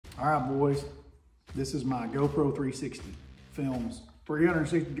All right, boys, this is my GoPro 360. Films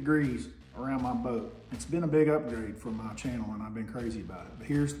 360 degrees around my boat. It's been a big upgrade for my channel and I've been crazy about it. But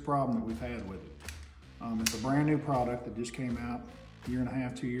here's the problem that we've had with it. It's a brand new product that just came out a year and a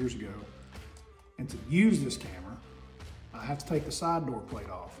half, 2 years ago. And to use this camera, I have to take the side door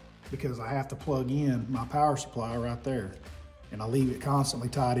plate off because I have to plug in my power supply right there. And I leave it constantly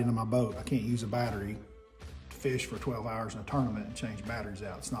tied into my boat. I can't use a battery to fish for 12 hours in a tournament and change batteries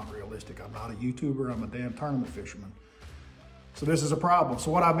out. It's not realistic. I'm not a YouTuber, I'm a damn tournament fisherman. So this is a problem. So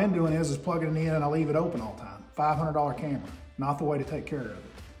what I've been doing is plugging it in and I leave it open all the time. $500 camera, not the way to take care of it.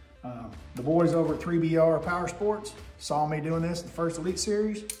 The boys over at 3BR Power Sports saw me doing this in the first Elite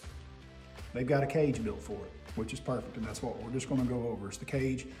Series. They've got a cage built for it, which is perfect, and that's what we're just gonna go over. It's the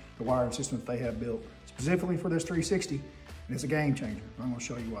cage, the wiring system that they have built specifically for this 360, and it's a game changer. I'm gonna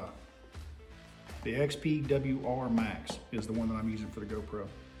show you why. The XPWR Max is the one that I'm using for the GoPro.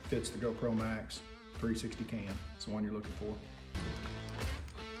 Fits the GoPro Max 360 cam. It's the one you're looking for.